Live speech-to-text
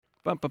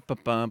Bum, bum, bum,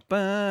 bum,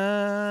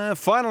 bum.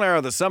 Final hour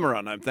of the summer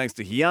run home thanks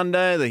to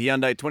Hyundai. The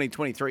Hyundai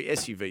 2023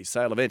 SUV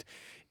sale event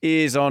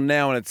is on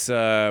now, and it's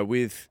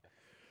with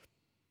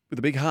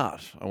a big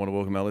heart. I want to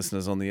welcome our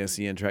listeners on the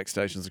SEN track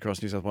stations across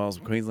New South Wales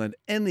and Queensland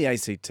and the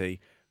ACT.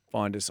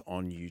 Find us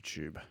on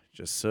YouTube.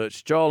 Just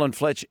search Joel and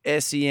Fletch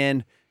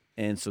SEN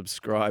and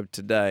subscribe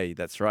today.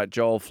 That's right,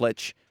 Joel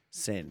Fletch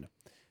Sen,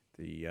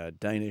 the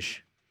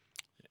Danish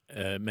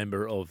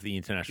member of the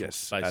International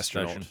Space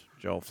Station.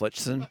 Joel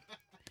Fletchson.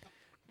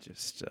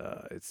 Just,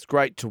 it's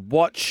great to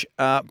watch.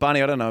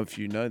 Barney, I don't know if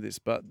you know this,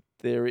 but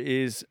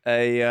there's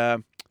a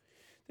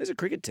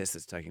cricket test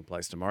that's taking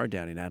place tomorrow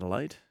down in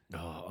Adelaide.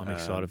 Oh, I'm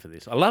excited for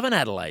this. I love an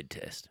Adelaide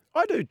test.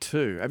 I do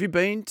too. Have you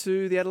been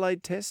to the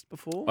Adelaide test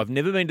before? I've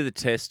never been to the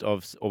test.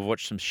 I've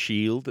watched some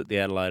Shield at the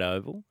Adelaide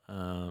Oval,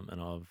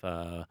 and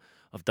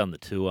I've done the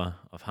tour.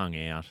 I've hung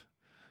out.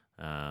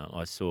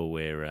 I saw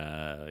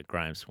where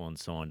Graham Swan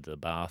signed the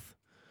bath.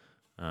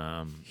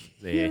 There.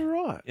 Yeah,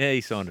 right. Yeah,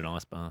 he signed an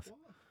ice bath.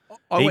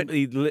 I think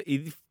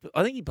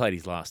he played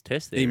his last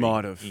test there. He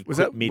might have. Was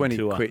that when he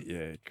quit?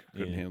 Yeah,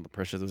 couldn't handle the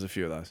pressure. There was a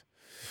few of those.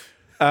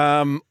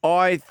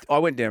 I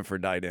went down for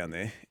a day down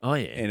there. Oh,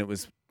 yeah. And it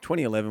was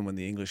 2011 when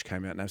the English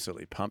came out and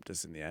absolutely pumped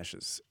us in the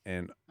Ashes.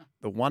 And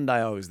the one day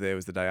I was there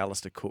was the day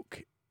Alistair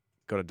Cook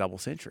got a double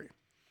century.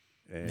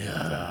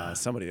 And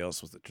somebody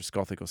else, was it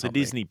Trescothick or something? The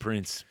Disney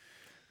Prince.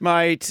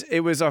 Mate,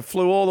 I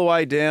flew all the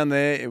way down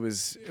there. It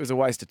was a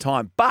waste of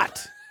time.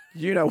 But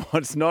you know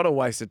what's not a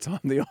waste of time?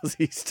 The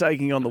Aussies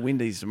taking on the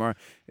Windies tomorrow.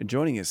 And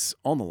joining us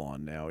on the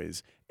line now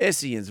is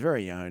SEN's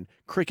very own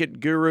cricket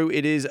guru.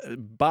 It is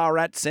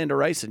Bharat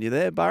Sundaresan. You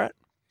there, Bharat?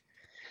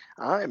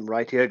 I'm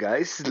right here,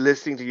 guys,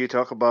 listening to you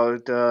talk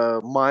about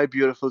my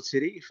beautiful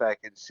city, if I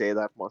can say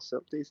that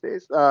myself these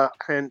days.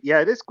 And yeah,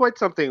 it is quite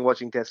something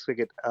watching Test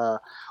cricket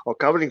or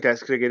covering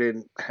Test cricket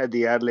at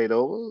the Adelaide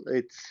Oval.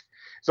 It's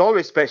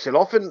always special.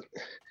 Often,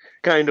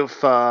 kind of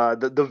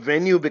the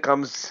venue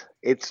becomes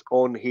its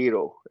own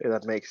hero, if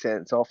that makes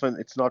sense. Often,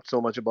 it's not so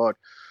much about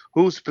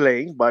who's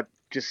playing, but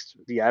just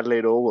the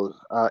Adelaide Oval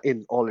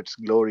in all its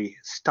glory,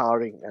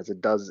 starring as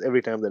it does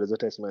every time there is a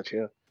Test match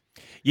here.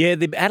 Yeah,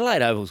 the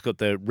Adelaide Oval's got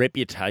the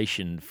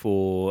reputation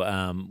for,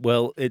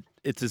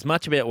 it's as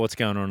much about what's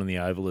going on in the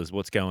Oval as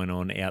what's going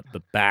on out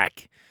the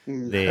back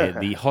there,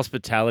 the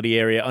hospitality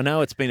area. I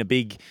know it's been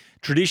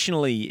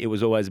traditionally it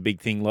was always a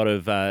big thing. A lot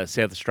of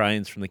South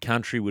Australians from the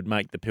country would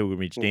make the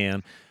pilgrimage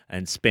down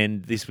and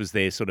this was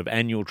their sort of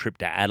annual trip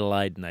to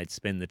Adelaide, and they'd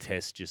spend the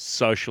test just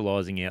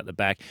socialising out the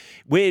back.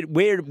 Where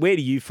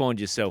do you find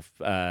yourself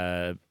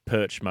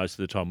perched most of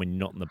the time when you're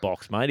not in the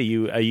box, mate?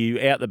 Are you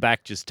out the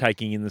back just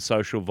taking in the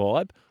social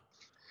vibe?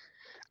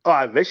 Oh,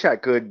 I wish I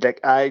could. Like,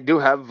 I do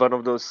have one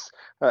of those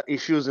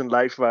issues in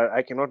life where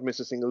I cannot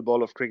miss a single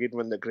ball of cricket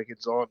when the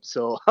cricket's on.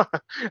 So,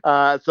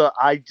 so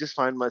I just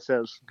find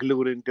myself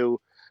glued into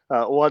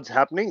what's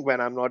happening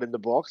when I'm not in the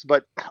box.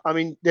 But I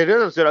mean,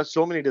 there are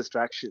so many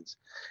distractions,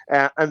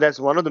 and that's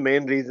one of the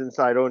main reasons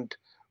I don't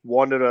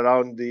wander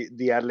around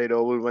the Adelaide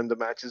Oval when the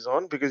match is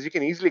on, because you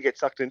can easily get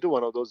sucked into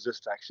one of those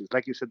distractions.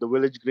 Like you said, the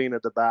village green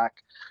at the back.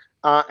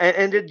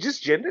 And it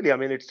just generally, I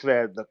mean, it's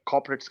where the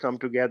corporates come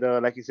together.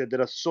 Like you said,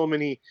 there are so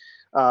many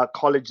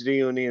college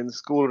reunions,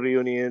 school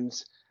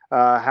reunions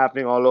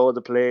happening all over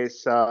the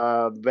place,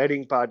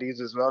 wedding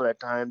parties as well at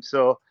times.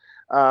 So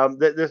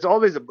there's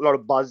always a lot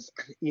of buzz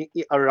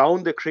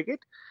around the cricket,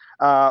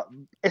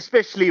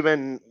 especially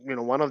when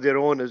one of their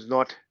own is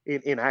not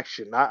in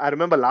action. I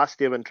remember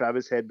last year when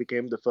Travis Head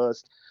became the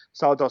first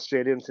South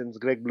Australian since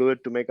Greg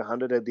Blewett to make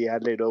 100 at the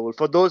Adelaide Oval.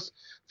 For those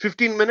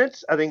 15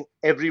 minutes, I think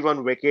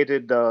everyone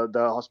vacated the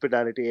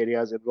hospitality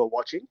areas and were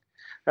watching.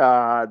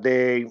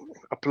 They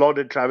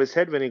applauded Travis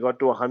Head when he got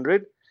to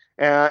 100,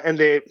 and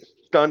they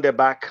turned their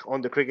back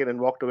on the cricket and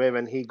walked away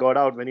when he got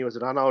out, when he was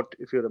run out,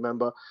 if you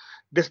remember,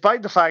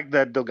 despite the fact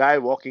that the guy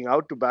walking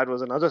out to bat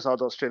was another South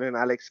Australian,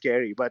 Alex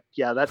Carey. But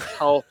yeah, that's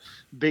how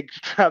big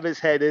Travis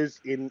Head is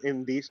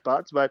in these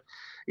parts. But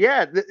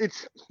yeah,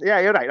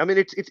 you're right. I mean,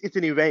 it's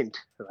an event,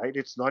 right?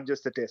 It's not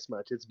just a test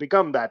match. It's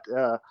become that.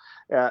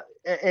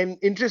 And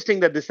interesting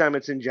that this time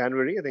it's in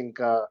January. I think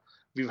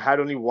we've had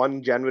only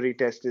one January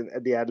test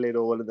at the Adelaide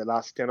Oval in the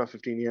last 10 or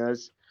 15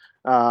 years.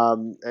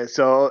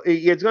 So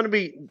it's going to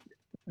be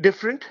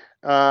different.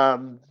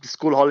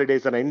 School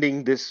holidays are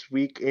ending this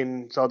week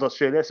in South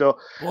Australia, so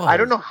Whoa. I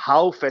don't know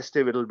how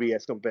festive it'll be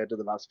as compared to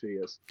the last few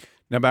years.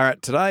 Now,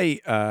 Bharat, today,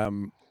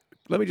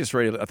 let me just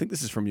read it. I think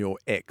this is from your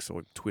X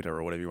or Twitter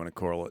or whatever you want to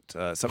call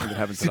it. Something that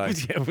happened today.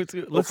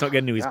 Let's not get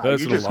into his personal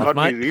you just life, got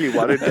mate. me really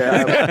worried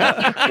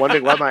there. I'm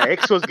wondering why my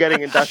ex was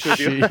getting in touch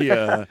with you.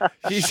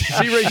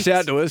 She reached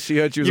out to us. She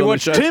heard she was You on the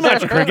watch show. too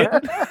much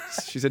cricket.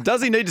 She said,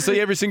 "Does he need to see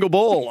every single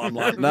ball?" I'm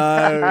like,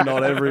 "No,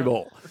 not every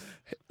ball."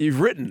 You've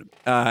written.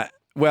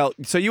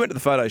 So you went to the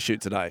photo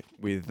shoot today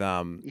with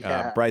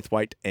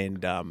Braithwaite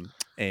and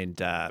and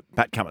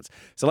Pat Cummins.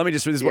 So let me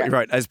just read this is what you Yeah.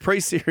 wrote. As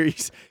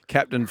pre-series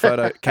captain's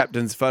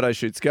photo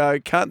shoots go,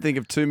 can't think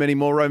of too many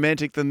more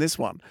romantic than this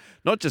one.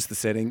 Not just the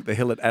setting, the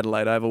hill at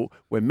Adelaide Oval,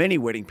 where many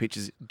wedding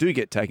pictures do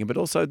get taken, but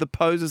also the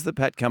poses that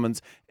Pat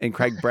Cummins and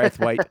Craig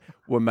Brathwaite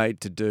were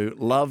made to do.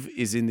 Love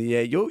is in the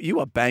air. You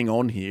are bang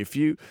on here. If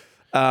you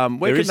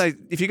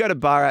if you go to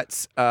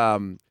Bharat's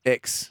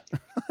X,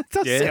 it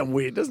does sound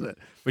weird, doesn't it?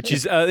 Which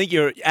is, I think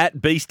you're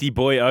at Beastie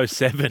Boy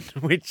 07,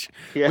 which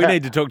we Yeah.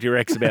 need to talk to your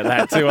ex about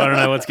that too. I don't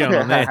know what's going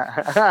on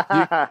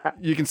there.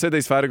 You can see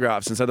these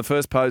photographs, and so the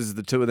first pose is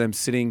the two of them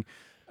sitting,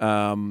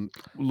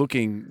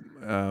 looking,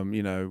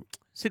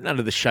 Sitting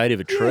under the shade of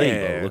a tree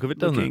by the look of it,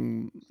 doesn't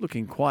it?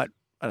 looking quite,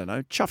 I don't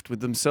know, chuffed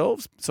with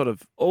themselves, sort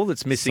of. All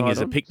that's missing is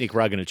a side on. picnic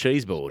rug and a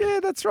cheese board.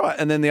 Yeah, that's right.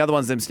 And then the other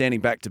one's them standing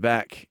back to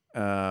back,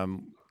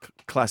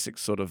 classic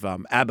sort of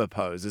ABBA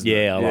pose, isn't it?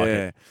 Yeah, I like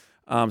it.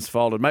 Arms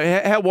folded.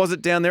 Mate, how was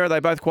it down there? Are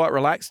they both quite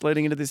relaxed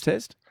leading into this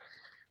test?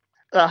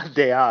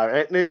 They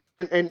are.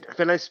 And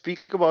when I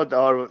speak about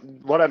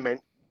what I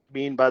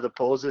mean by the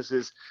poses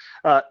is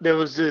there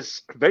was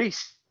this very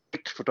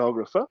strict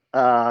photographer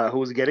who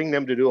was getting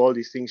them to do all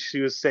these things.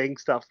 She was saying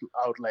stuff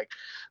out like,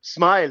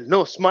 smile.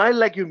 No, smile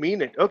like you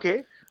mean it.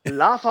 Okay.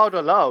 Laugh out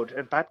aloud.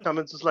 And Pat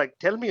Cummins was like,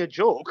 tell me a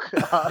joke.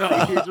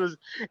 It was,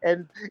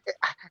 and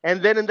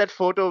then in that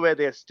photo where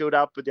they stood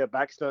up with their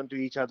backs turned to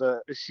each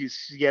other,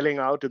 she's yelling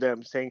out to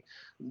them saying,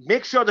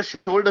 make sure the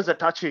shoulders are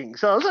touching.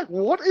 So I was like,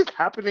 what is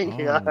happening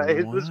here?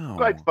 It was wow.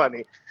 quite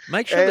funny.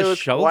 Make sure It the was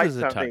shoulders quite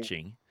are something.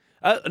 touching.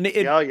 Yeah.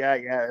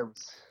 It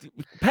was,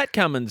 Pat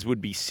Cummins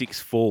would be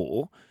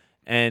 6'4",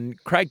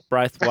 and Craig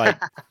Brathwaite,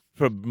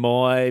 from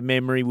my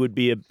memory, would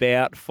be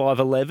about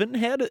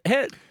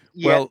 5'11".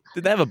 Well,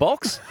 did they have a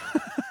box?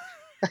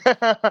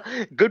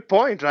 good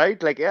point,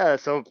 right? Like, yeah.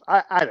 So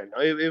I don't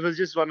know. It was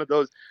just one of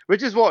those,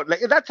 which is what, like,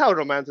 that's how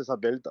romances are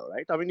built, though,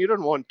 right? I mean, you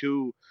don't want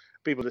two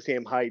people the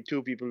same height,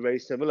 two people very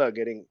similar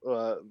getting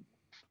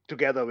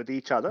together with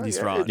each other. He's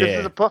Yeah, right. This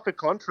is a perfect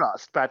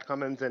contrast. Pat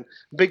Cummins and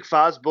big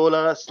fast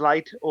bowler,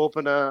 slight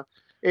opener.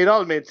 It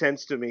all made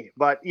sense to me.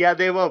 But yeah,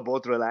 they were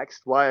both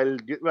relaxed. Well,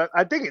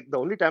 I think the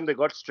only time they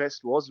got stressed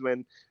was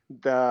when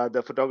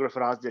the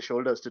photographer asked their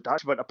shoulders to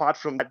touch. But apart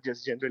from that,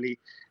 just generally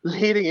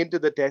leading into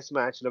the test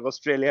match, like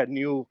Australia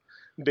new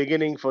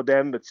beginning for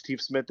them with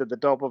Steve Smith at the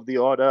top of the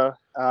order.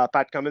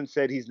 Pat Cummins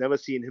said he's never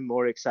seen him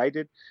more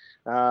excited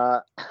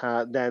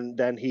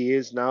than he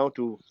is now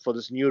for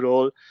this new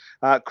role.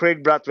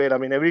 Craig Brathwaite, I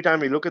mean, every time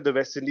we look at the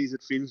West Indies,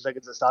 it feels like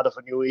it's the start of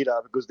a new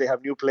era because they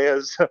have new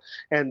players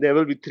and there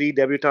will be 3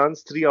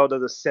 debutants. 3 out of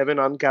the 7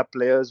 uncapped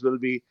players will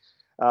be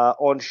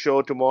on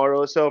show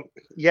tomorrow. So,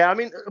 yeah, I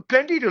mean,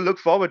 plenty to look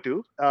forward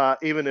to,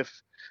 even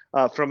if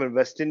from a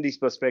West Indies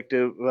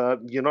perspective,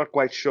 you're not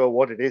quite sure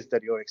what it is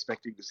that you're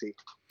expecting to see.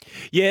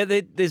 Yeah,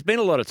 there's been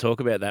a lot of talk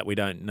about that. We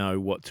don't know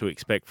what to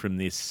expect from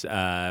this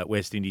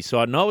West Indies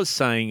side. And I was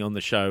saying on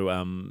the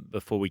show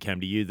before we came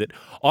to you that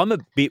I'm a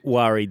bit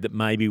worried that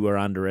maybe we're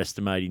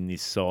underestimating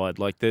this side.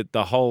 Like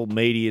the whole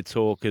media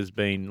talk has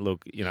been,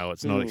 look,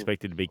 it's not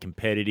expected to be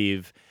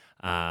competitive.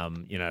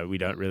 We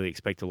don't really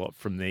expect a lot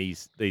from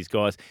these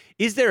guys.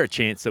 Is there a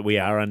chance that we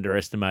are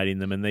underestimating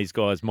them and these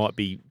guys might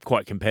be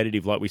quite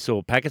competitive like we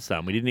saw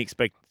Pakistan? We didn't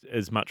expect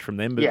as much from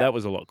them, but that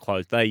was a lot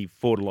close. They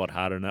fought a lot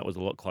harder and that was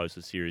a lot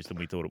closer series than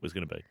we thought it was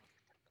going to be.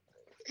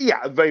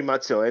 Yeah, very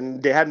much so.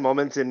 And they had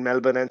moments in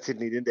Melbourne and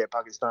Sydney, didn't they,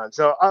 Pakistan?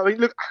 So, I mean,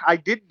 look, I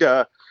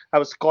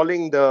was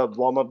calling the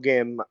warm-up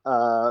game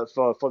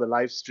for the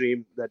live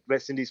stream that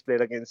West Indies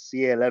played against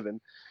CA11.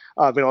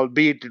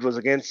 Albeit it was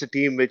against a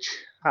team which,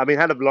 had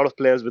a lot of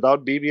players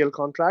without BBL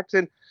contracts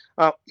and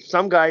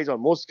some guys or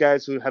most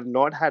guys who have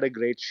not had a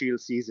great Shield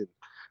season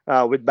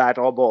with bat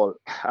or ball.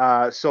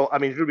 So,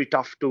 it will be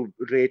tough to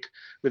rate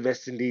the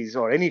West Indies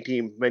or any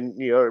team when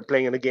you're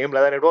playing in a game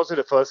like that. It wasn't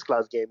a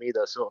first-class game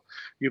either, so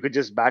you could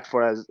just bat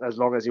for as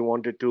long as you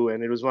wanted to,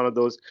 and it was one of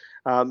those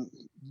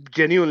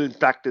genuine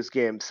practice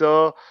games.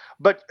 So,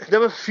 but there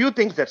were a few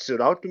things that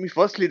stood out to me.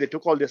 Firstly, they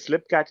took all their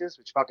slip catches,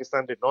 which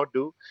Pakistan did not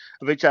do,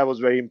 which I was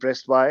very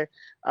impressed by.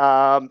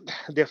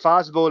 Their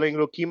fast bowling,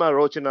 Kima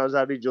Roach and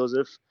Azadi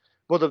Joseph,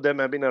 both of them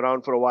have been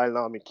around for a while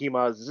now.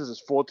 This is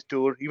his 4th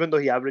tour. Even though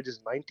he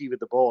averages 90 with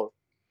the ball,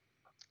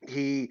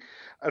 he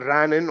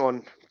ran in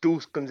on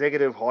 2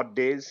 consecutive hot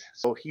days.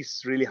 So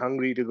he's really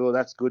hungry to go.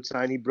 That's a good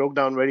sign. He broke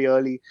down very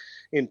early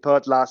in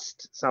Perth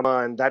last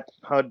summer, and that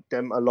hurt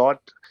them a lot.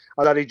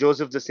 Azadi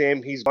Joseph, the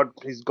same. He's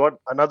got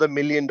another $1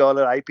 million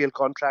IPL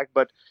contract,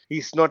 but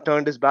he's not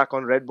turned his back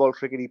on red ball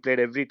cricket. He played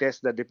every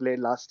test that they played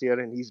last year,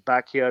 and he's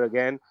back here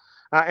again.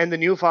 And the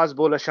new fast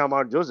bowler,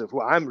 Shamar Joseph,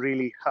 who I've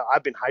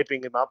been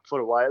hyping him up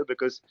for a while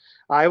because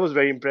I was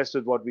very impressed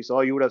with what we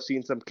saw. You would have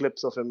seen some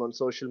clips of him on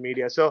social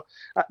media. So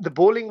the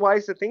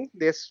bowling-wise, I think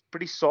they're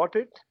pretty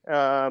sorted.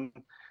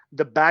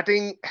 The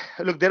batting,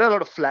 look, there are a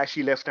lot of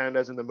flashy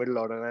left-handers in the middle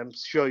order, and I'm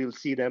sure you'll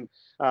see them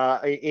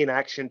in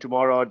action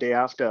tomorrow or day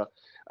after.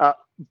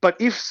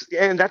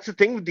 And that's the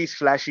thing with these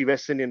flashy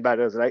West Indian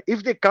batters, right?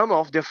 If they come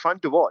off, they're fun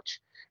to watch.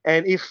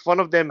 And if one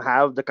of them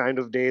have the kind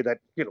of day that,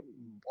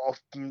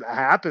 often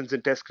happens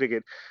in Test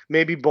cricket.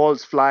 Maybe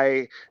balls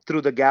fly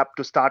through the gap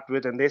to start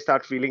with, and they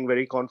start feeling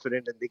very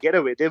confident, and they get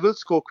away. They will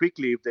score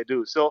quickly if they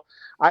do. So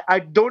I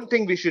don't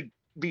think we should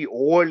be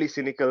overly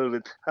cynical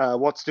with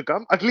what's to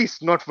come. At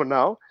least not for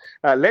now.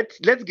 Let's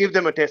give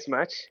them a Test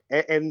match,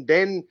 and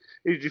then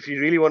if you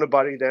really want to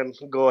bury them,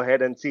 go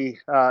ahead and see.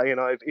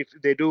 If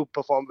they do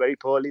perform very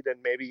poorly, then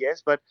maybe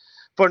yes. But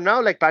for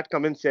now, like Pat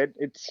Cummins said,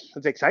 it's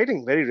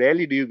exciting. Very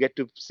rarely do you get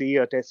to see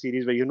a Test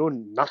series where you know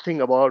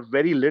nothing about,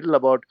 very little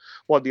about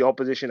what the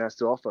opposition has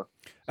to offer.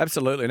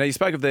 Absolutely. Now, you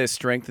spoke of their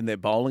strength in their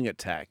bowling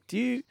attack. Do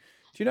you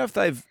know if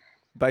they've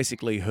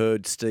basically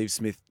heard Steve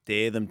Smith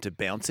dare them to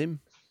bounce him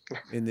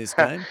in this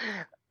game?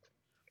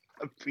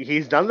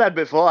 He's done that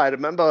before. I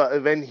remember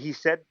when he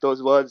said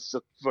those words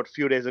a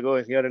few days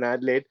ago here in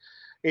Adelaide.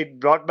 It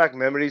brought back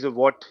memories of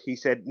what he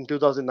said in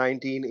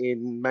 2019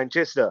 in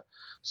Manchester.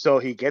 So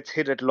he gets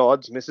hit at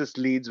Lord's, misses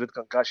Leeds with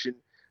concussion.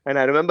 And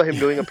I remember him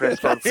doing a press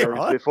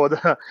conference before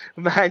the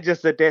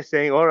Manchester Test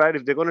saying, all right,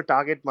 if they're going to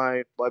target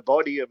my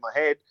body or my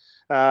head,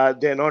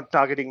 they're not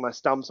targeting my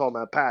stumps or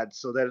my pads.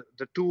 So there are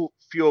the two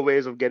fewer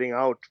ways of getting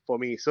out for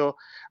me. So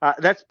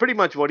that's pretty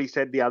much what he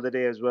said the other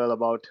day as well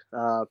about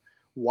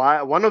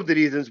why one of the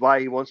reasons why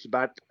he wants to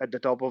bat at the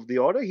top of the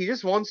order. He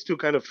just wants to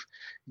kind of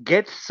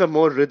get some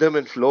more rhythm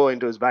and flow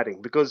into his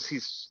batting because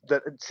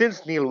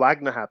since Neil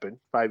Wagner happened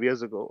 5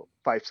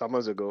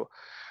 summers ago,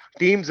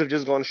 teams have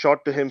just gone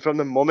short to him from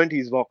the moment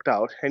he's walked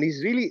out, and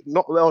he's really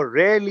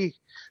rarely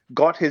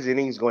got his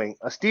innings going.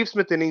 A Steve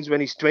Smith innings when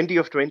he's 20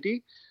 of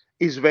 20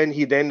 is when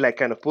he then like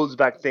kind of pulls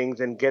back things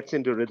and gets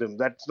into rhythm.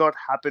 That's not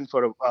happened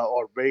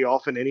or very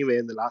often anyway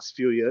in the last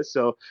few years.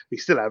 So he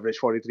still averaged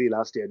 43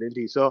 last year, didn't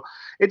he? So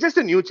it's just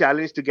a new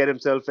challenge to get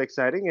himself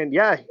exciting. And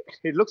yeah,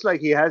 it looks like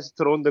he has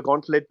thrown the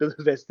gauntlet to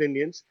the West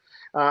Indians.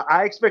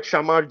 I expect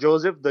Shamar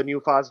Joseph, the new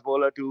fast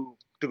bowler, to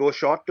go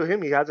short to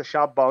him. He has a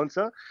sharp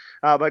bouncer,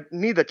 but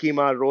neither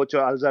Kemar Roach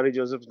or Alzari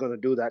Joseph is going to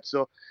do that.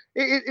 So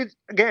it's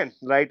again,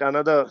 right,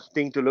 another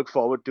thing to look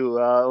forward to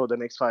over the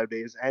next 5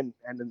 days and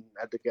then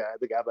at the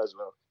Gab as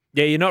well.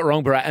 Yeah, you're not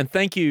wrong, Bharat. And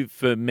thank you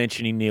for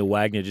mentioning Neil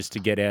Wagner just to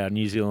get our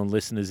New Zealand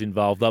listeners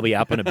involved. They'll be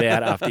up and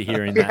about after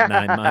hearing that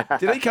name, mate.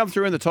 Did he come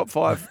through in the top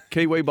 5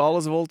 Kiwi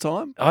bowlers of all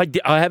time? I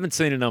haven't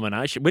seen a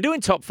nomination. We're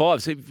doing top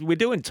 5. So we're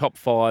doing top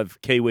 5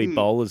 Kiwi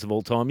bowlers of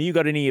all time. You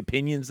got any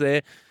opinions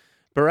there,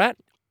 Bharat?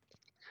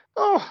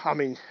 Oh, I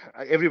mean,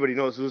 everybody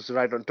knows who's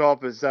right on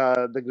top is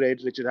the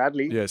great Richard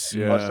Hadley. Yes, Or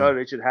yeah. Sir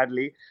Richard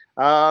Hadley.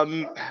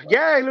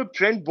 Look,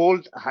 Trent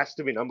Bolt has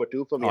to be number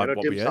 2 for me. I know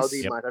Bobby, Tim yes.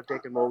 Southee Yep. might have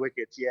taken more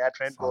wickets. Yeah,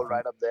 Trent Bolt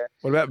right up there.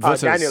 What about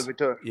Vutters? Daniel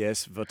Vittor.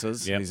 Yes,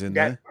 Vutters. Yep. He's in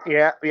there.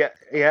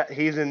 Yeah,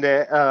 he's in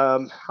there.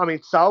 I mean,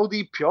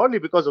 Saudi purely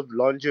because of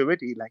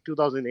longevity. Like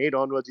 2008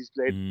 onwards, he's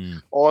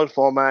played all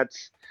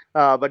formats.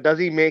 But does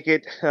he make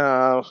it?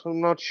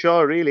 I'm not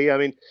sure, really. I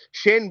mean,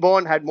 Shane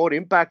Bourne had more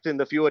impact in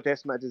the fewer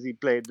Test matches he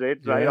played, right?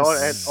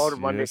 Yes, Or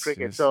one-day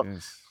cricket. yes, So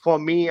yes. for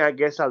me, I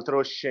guess I'll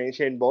throw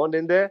Shane Bourne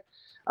in there.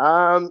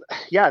 Then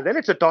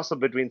it's a toss-up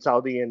between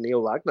Saudi and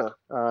Neil Wagner.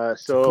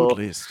 Good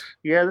list.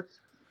 I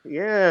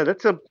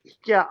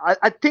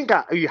think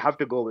you have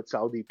to go with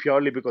Saudi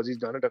purely because he's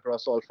done it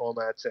across all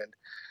formats and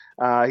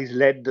he's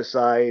led the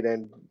side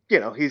and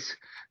he's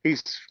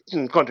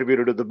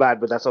contributed to the bat,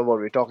 but that's not what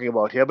we're talking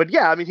about here. But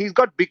yeah, I mean, he's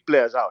got big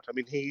players out. I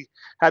mean, he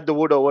had the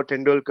wood over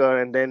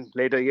Tendulkar, and then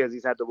later years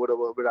he's had the wood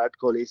over Virat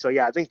Kohli. So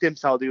yeah, I think Tim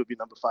Southee would be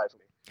number 5 for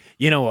me.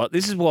 You know what?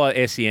 This is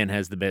why SEN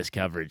has the best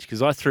coverage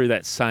because I threw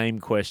that same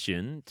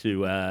question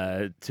to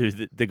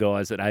the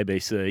guys at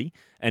ABC,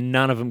 and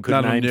none of them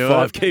could name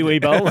 5 Kiwi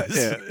bowlers.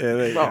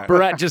 there you go.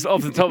 Barat just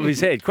off the top of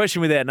his head.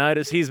 Question without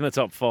notice. Here's my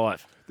top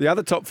 5. The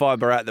other top 5,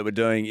 Barat, that we're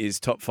doing is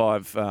top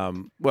 5,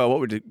 what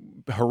would it,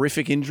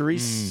 horrific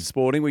injuries,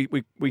 sporting.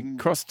 We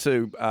crossed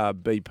to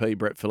BP,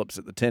 Brett Phillips,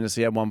 at the tennis.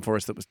 He had one for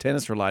us that was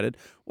tennis-related.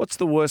 What's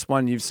the worst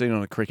one you've seen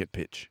on a cricket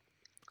pitch?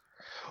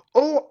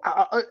 Oh,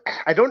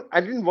 I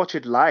didn't watch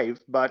it live,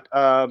 but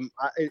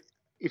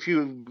if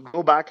you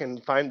go back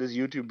and find this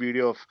YouTube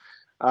video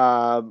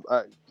of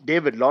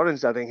David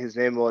Lawrence, I think his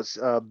name was,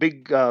 a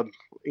big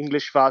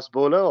English fast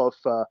bowler of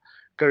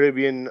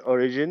Caribbean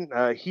origin.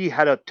 He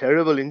had a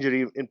terrible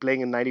injury in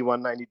playing in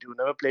 91, 92,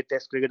 never played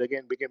Test cricket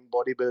again, became a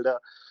bodybuilder.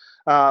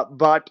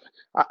 But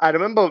I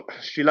remember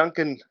Sri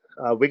Lankan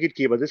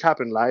wicketkeeper, this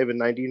happened live in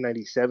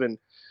 1997.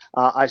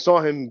 I saw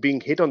him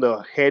being hit on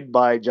the head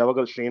by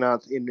Javagal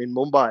Srinath in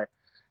Mumbai.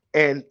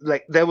 And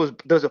like there was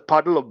a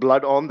puddle of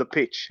blood on the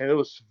pitch, and it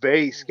was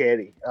very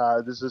scary.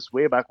 This is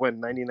way back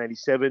when,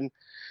 1997,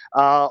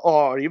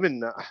 or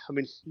even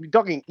we're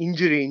talking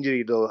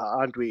injury though,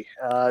 aren't we?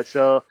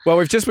 Well, we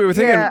were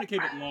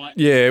thinking,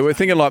 we're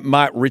thinking like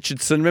Mark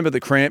Richardson. Remember the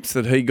cramps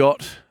that he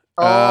got?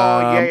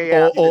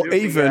 Or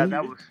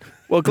even.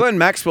 Well, Glenn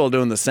Maxwell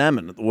doing the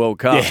salmon at the World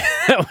Cup. Yeah,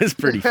 that was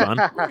pretty fun.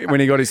 When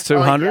he got his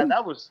 200.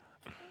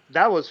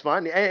 That was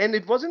fun. And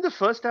it wasn't the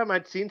first time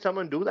I'd seen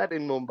someone do that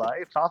in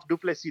Mumbai. Faf du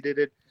Plessis did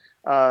it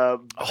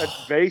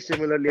very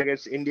similarly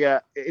against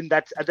India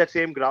at that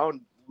same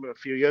ground a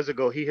few years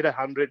ago. He hit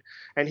 100,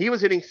 and he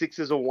was hitting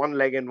sixes on one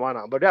leg and one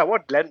arm. But yeah,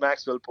 what Glenn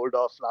Maxwell pulled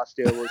off last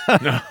year was,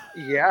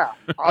 yeah,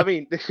 I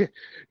mean,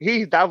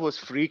 that was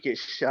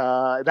freakish.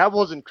 That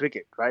wasn't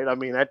cricket, right? I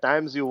mean, at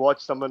times you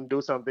watch someone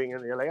do something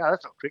and you're like,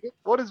 that's not cricket.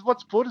 What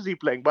sport is he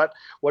playing? But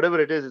whatever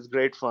it is, it's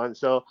great fun.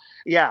 So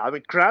yeah, I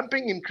mean,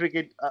 cramping in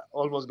cricket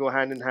almost go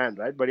hand in hand,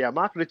 right? But yeah,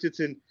 Mark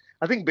Richardson.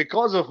 I think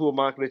because of who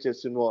Mark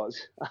Richardson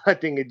was, I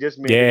think it just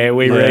made Yeah,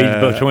 we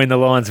read between the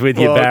lines with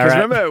you, Because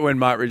Bharat. remember when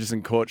Mark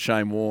Richardson caught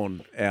Shane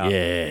Warne out?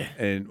 Yeah.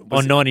 And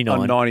On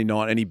 99. On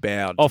 99, and he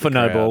bowed. Off to a the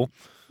no crowd. ball.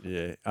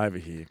 Yeah, over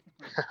here.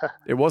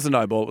 It was a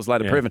no ball. It was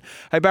later proven.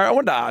 Hey, Barry, I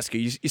wanted to ask you,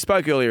 you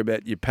spoke earlier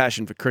about your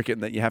passion for cricket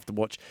and that you have to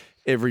watch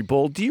every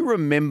ball. Do you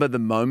remember the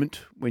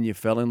moment when you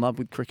fell in love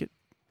with cricket?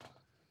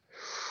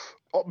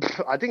 Oh,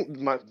 I think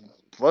my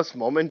first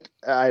moment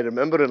I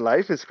remember in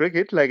life is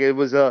cricket. Like it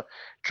was a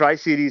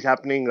tri-series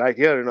happening right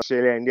here in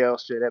Australia, India,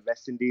 Australia,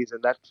 West Indies,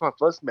 and that's my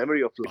first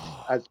memory of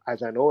life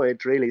as I know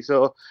it really.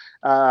 So,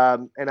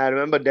 and I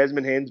remember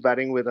Desmond Haynes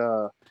batting with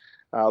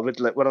with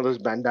like one of those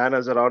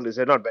bandanas around his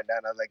head, not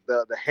bandana, like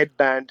the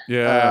headband.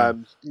 Yeah.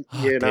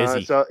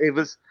 Desi. So it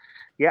was.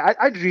 Yeah,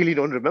 I really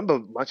don't remember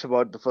much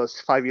about the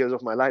first 5 years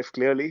of my life,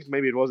 clearly.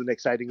 Maybe it wasn't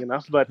exciting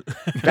enough, but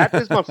that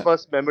is my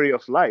first memory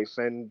of life.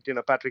 And,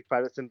 Patrick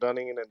Patterson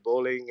running in and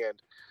bowling and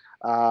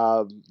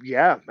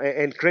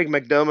Craig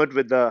McDermott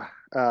with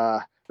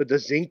the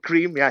zinc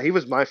cream. Yeah, he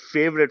was my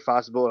favorite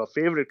fast bowler,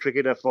 favorite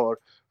cricketer for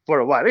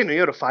a while.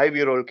 You're a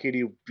 5-year-old kid,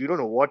 you don't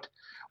know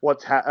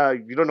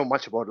you don't know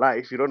much about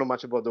life, you don't know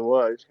much about the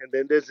world, and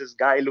then there's this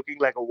guy looking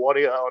like a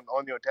warrior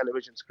on your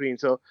television screen.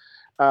 So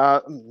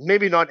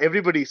maybe not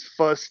everybody's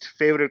first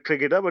favorite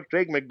cricketer, but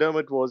Craig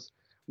McDermott was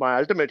my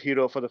ultimate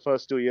hero for the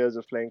first 2 years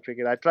of playing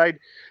cricket. I tried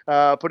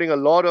putting a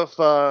lot of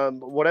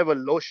whatever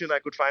lotion I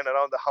could find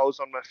around the house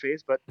on my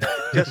face, but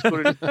it just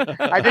couldn't.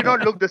 I did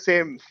not look the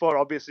same for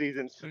obvious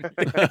reasons.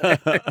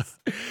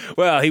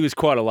 Well, he was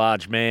quite a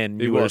large man.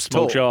 You were a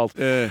small tall. child.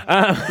 Yeah.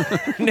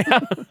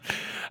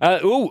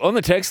 On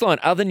the text line,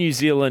 other New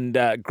Zealand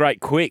great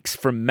quicks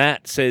from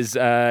Matt says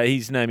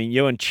he's naming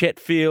Ewan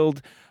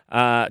Chatfield.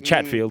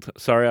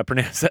 Sorry, I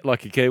pronounced that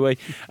like a Kiwi.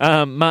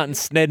 Martin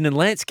Snedden and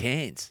Lance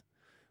Cairns.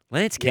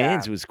 Lance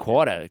Cairns was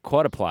quite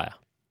a player.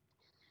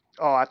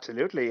 Oh,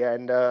 absolutely.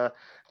 And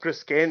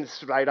Chris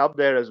Cairns right up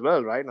there as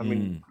well, right? I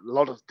mean, a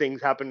lot of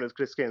things happened with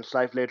Chris Cairns'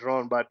 life later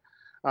on, but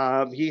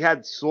he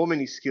had so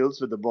many skills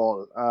with the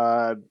ball.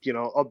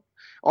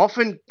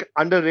 Often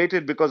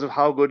underrated because of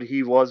how good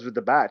he was with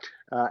the bat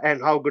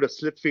and how good a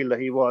slip fielder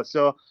he was.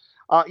 So,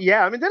 I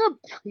mean,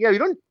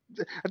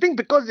 I think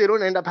because they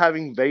don't end up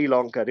having very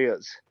long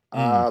careers.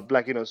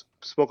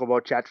 Spoke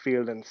about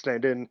Chatfield and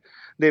Snedden.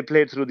 They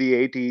played through the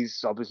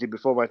 80s, obviously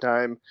before my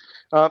time,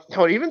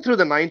 or even through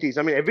the 90s.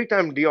 I mean, every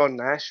time Dion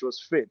Nash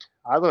was fit,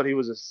 I thought he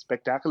was a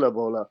spectacular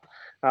bowler.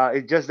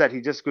 It's just that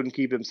he just couldn't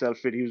keep himself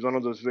fit. He was one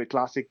of those very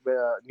classic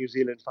New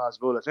Zealand fast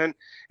bowlers. And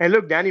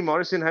look, Danny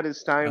Morrison had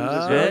his times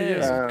as well.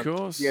 Yes, of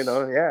course.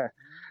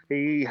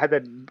 He had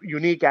that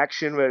unique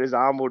action where his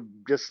arm would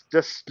just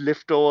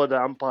lift over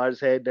the umpire's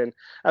head, and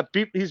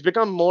he's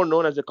become more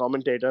known as a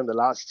commentator in the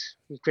last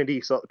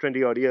 20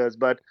 odd years.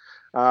 But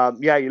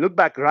you look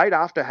back right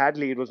after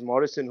Hadley, it was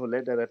Morrison who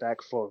led that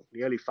attack for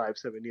nearly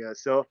 5-7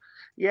 years. So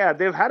yeah,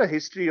 they've had a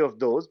history of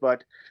those,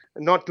 but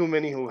not too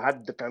many who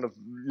had the kind of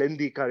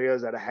lengthy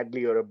careers that a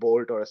Hadley or a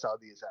Bolt or a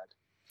Saudi has had.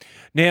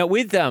 Now,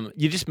 with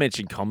you just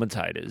mentioned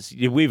commentators.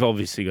 We've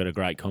obviously got a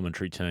great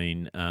commentary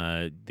team.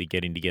 They're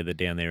getting together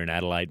down there in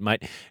Adelaide,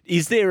 mate.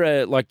 Is there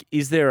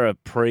a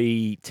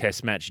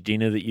pre-test match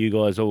dinner that you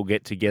guys all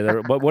get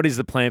together? What is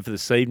the plan for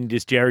this evening?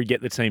 Does Jared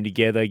get the team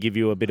together, give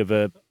you a bit of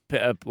a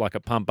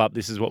pump up?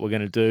 This is what we're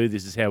going to do.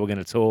 This is how we're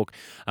going to talk.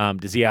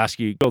 Does he ask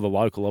you? Or the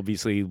local,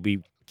 obviously, he'll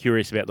be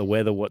curious about the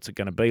weather. What's it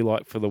going to be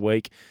like for the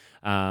week?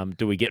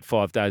 Do we get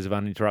 5 days of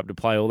uninterrupted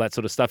play? All that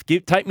sort of stuff.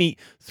 Take me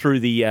through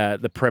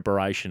the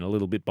preparation, a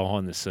little bit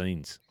behind the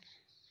scenes.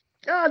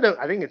 Yeah, no,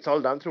 I think it's all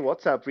done through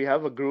WhatsApp. We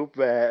have a group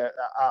where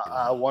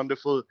our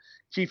wonderful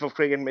chief of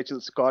cricket, Mitchell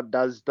Scott,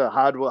 does the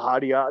hard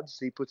yards.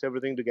 He puts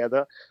everything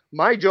together.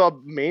 My job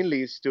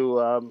mainly is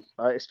to,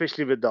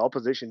 especially with the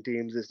opposition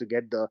teams, is to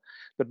get the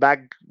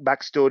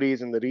back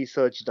stories and the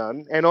research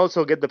done, and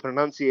also get the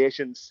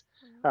pronunciations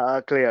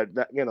cleared.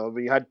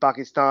 We had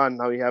Pakistan,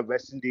 now we have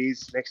West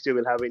Indies. Next year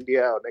we'll have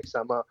India, or next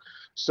summer.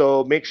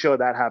 So make sure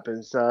that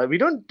happens.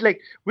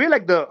 We're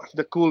like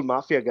the cool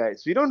mafia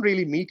guys. We don't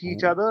really meet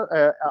each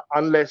other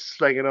unless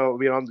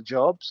we're on the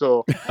job.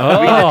 So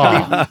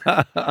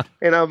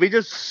we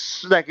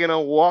just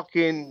walk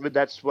in with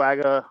that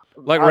swagger,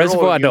 like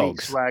Reservoir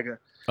Dogs. Swagger.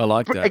 I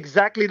like that.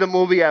 Exactly the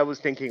movie I was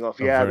thinking of.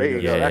 Yeah, there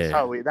you go. That's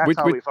how we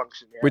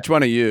function. Yeah. Which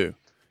one are you?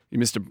 You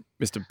Mr.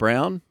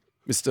 Brown?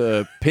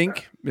 Mr.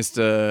 Pink,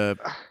 Mr.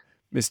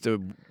 Mr.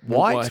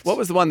 White. White. What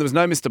was the one? There was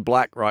no Mr.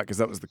 Black, right? Because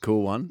that was the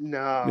cool one. No,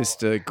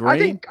 Mr. I Green.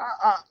 think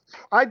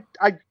I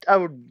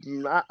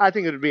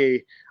think it would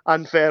be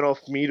unfair of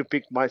me to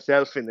pick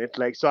myself in it.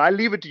 Like, so I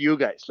leave it to you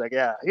guys. Like,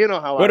 yeah, you know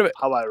how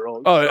I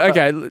roll. Oh,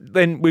 okay.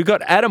 Then we've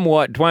got Adam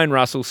White, Dwayne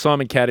Russell,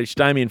 Simon Kadich,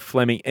 Damien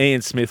Fleming,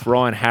 Ian Smith,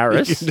 Ryan You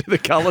Harris, can do the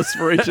colours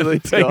for each of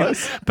these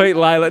guys. Pete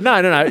Layla.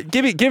 No.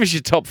 Give us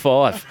your top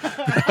 5.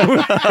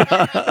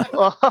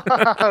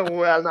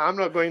 Well, no, I'm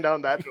not going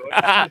down that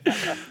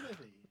road.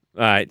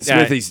 All right,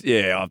 Smithy's,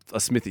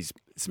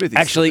 Smithy's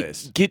actually, the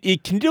best.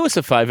 can you do us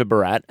a favour,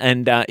 Bharat?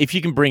 And if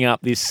you can bring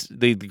up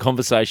the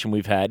conversation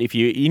we've had, if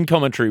you're in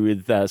commentary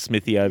with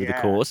Smithy over the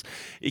course,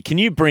 can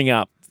you bring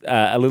up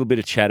a little bit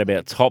of chat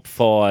about top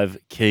 5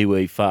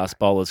 Kiwi fast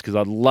bowlers? Because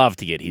I'd love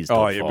to get his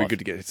top 5. It'd be good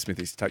to get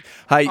Smithy's take.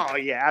 Hey, Oh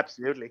yeah,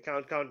 absolutely.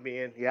 Count me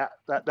in. Yeah,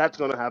 that's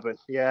gonna happen.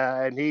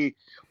 Yeah, and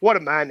what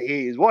a man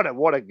he is. What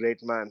a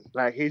great man.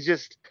 Like, he's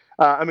just.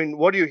 I mean,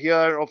 what you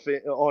hear of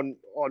it on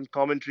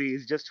commentary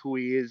is just who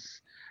he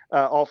is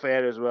off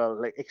air as well.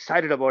 Like,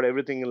 excited about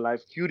everything in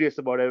life, curious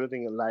about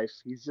everything in life.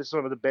 He's just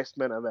one of the best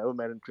men I've ever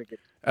met in cricket.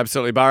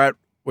 absolutely, Bharat.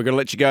 We're going to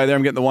let you go there.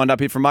 I'm getting the wind up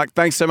here from Mark.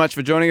 Thanks so much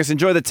for joining us.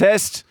 Enjoy the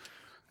test.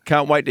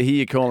 Can't wait to hear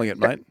you calling it,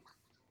 mate.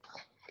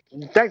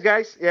 Thanks,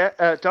 guys. Yeah,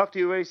 talk to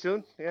you very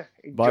soon. Yeah,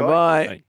 enjoy. Bye-bye. Bye.